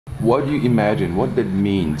what do you imagine, what that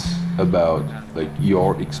means about like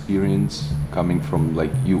your experience coming from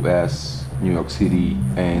like US, New York City,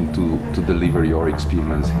 and to deliver your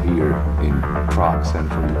experience here in Prague,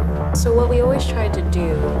 Central Europe? So what we always try to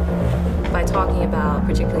do by talking about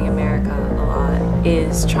particularly America a lot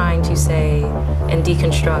is trying to say and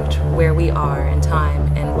deconstruct where we are in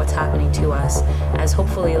time and what's happening to us as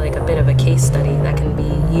hopefully like a bit of a case study that can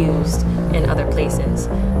be used in other places.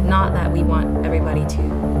 Not that we want everybody to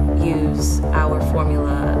use our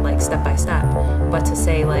formula like step by step, but to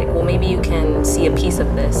say like, well, maybe you can see a piece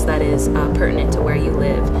of this that is pertinent to where you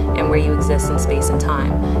live and where you exist in space and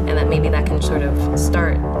time, and that maybe that can sort of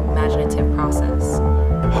start imaginative process.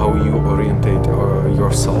 How you orientate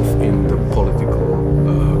yourself in the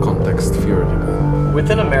political context theoretically?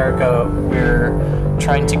 Within America, we're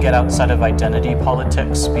trying to get outside of identity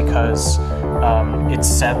politics because it's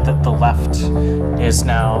said that the left is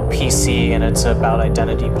now PC and it's about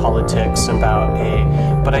identity politics,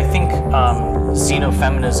 but I think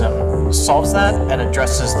xenofeminism solves that and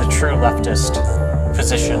addresses the true leftist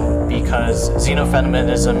position, because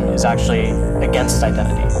xenofeminism is actually against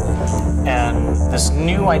identity. And this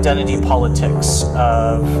new identity politics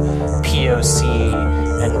of POC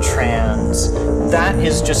and trans, that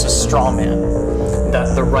is just a straw man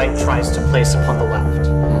that the right tries to place upon the left.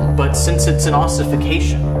 But since it's an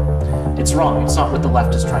ossification, it's wrong. It's not what the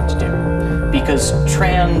left is trying to do. Because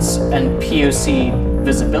trans and POC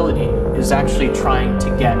visibility is actually trying to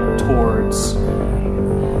get towards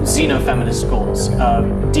xenofeminist goals of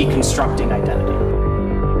deconstructing identity.